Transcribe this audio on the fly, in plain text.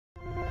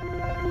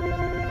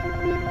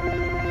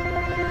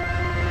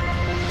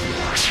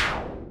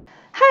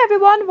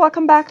everyone,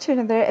 welcome back to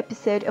another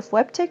episode of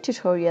Webtech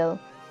Tutorial.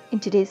 In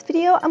today's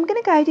video, I'm going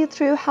to guide you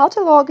through how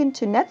to log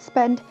into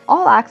Netspend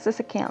All Access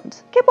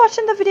account. Keep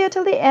watching the video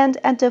till the end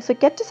and don't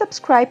forget to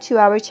subscribe to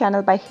our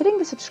channel by hitting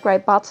the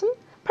subscribe button.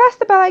 Press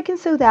the bell icon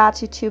so that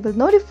YouTube will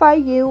notify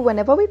you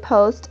whenever we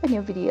post a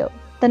new video.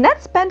 The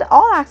Netspend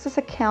All Access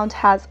account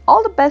has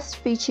all the best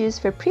features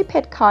for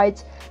prepaid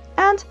cards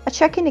and a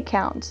check-in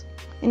account.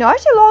 In order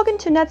to log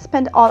into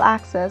Netspend All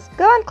Access,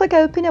 go and click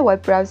open a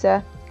web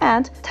browser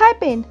and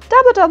type in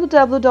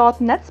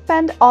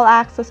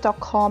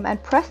www.netspendallaccess.com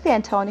and press the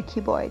enter on your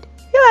keyboard.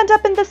 You'll end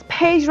up in this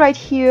page right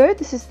here.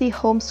 This is the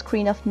home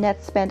screen of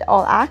Netspend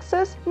All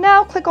Access.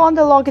 Now click on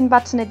the login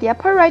button at the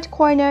upper right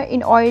corner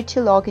in order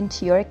to log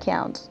into your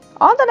account.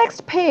 On the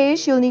next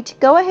page, you'll need to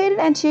go ahead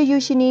and enter your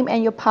username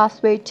and your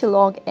password to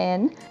log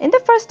in. In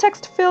the first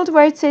text field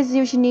where it says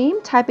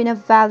username, type in a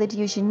valid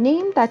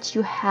username that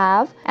you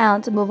have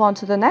and move on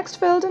to the next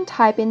field and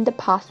type in the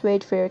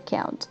password for your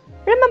account.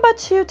 Remember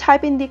to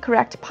type in the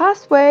correct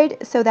password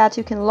so that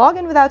you can log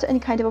in without any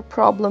kind of a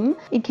problem.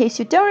 In case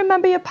you don't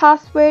remember your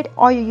password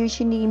or your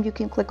username, you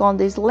can click on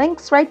these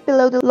links right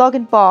below the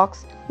login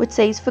box which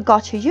says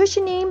forgot your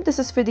username. This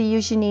is for the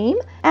username,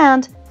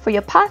 and for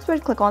your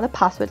password, click on the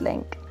password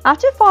link.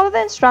 After you follow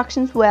the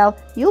instructions well,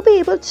 you'll be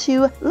able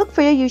to look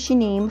for your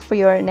username for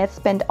your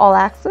Netspend All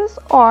Access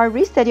or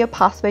reset your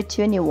password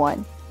to a new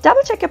one.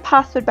 Double check your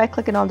password by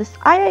clicking on this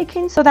eye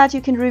icon so that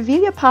you can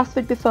reveal your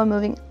password before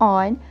moving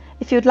on.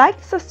 If you'd like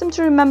the system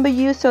to remember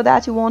you so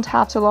that you won't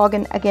have to log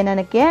in again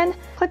and again,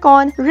 click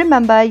on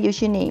Remember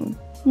Username.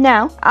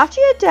 Now, after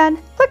you're done,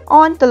 click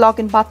on the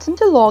login button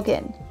to log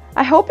in.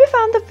 I hope you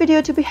found the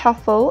video to be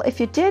helpful. If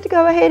you did,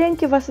 go ahead and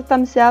give us a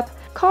thumbs up.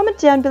 Comment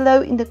down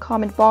below in the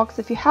comment box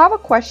if you have a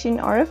question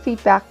or a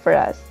feedback for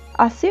us.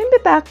 I'll soon be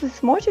back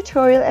with more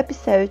tutorial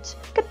episodes.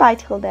 Goodbye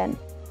till then.